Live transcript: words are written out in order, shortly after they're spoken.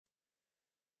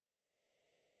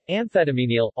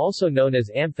Amfetaminil, also known as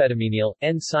amphetamine,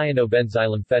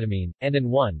 N-cyanobenzylamphetamine, and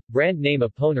an brand name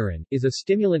Aponerin, is a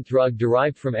stimulant drug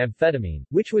derived from amphetamine,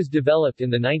 which was developed in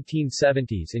the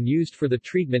 1970s and used for the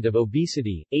treatment of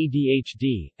obesity,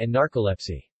 ADHD, and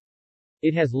narcolepsy.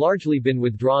 It has largely been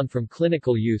withdrawn from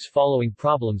clinical use following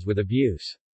problems with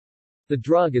abuse. The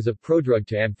drug is a prodrug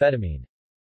to amphetamine.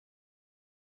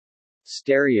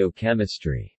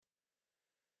 Stereochemistry.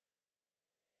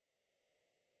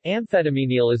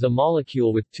 Amphetamine is a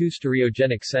molecule with two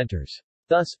stereogenic centers.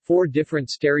 Thus, four different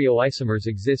stereoisomers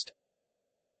exist: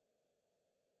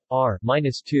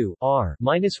 R-2,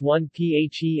 R-1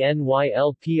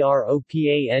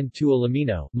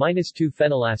 PHENYLPROPAN2-alamino, -2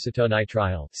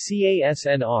 phenylacetonitrile,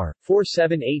 CASNR,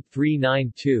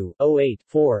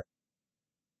 478392-08-4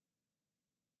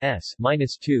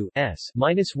 S-2,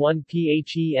 S-1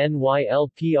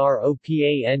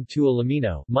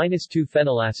 PHENYLPROPAN2-alamino, -2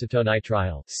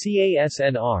 phenylacetonitrile,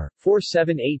 CASNR,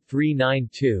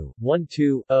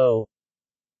 478392-12-0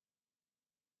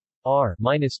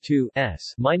 R-2,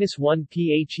 S-1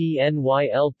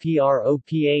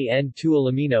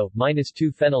 PHENYLPROPAN2-alamino,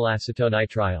 -2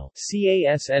 phenylacetonitrile,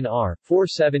 CASNR,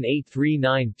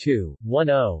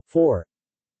 478392-10-4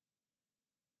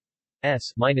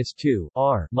 S-2,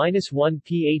 R-1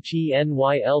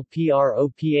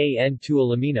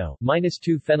 PHENYLPROPAN2-alamino,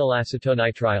 -2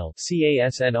 phenylacetonitrile,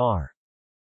 CASNR,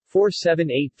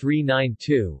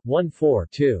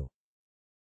 478392-14-2.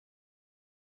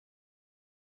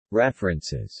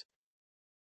 References.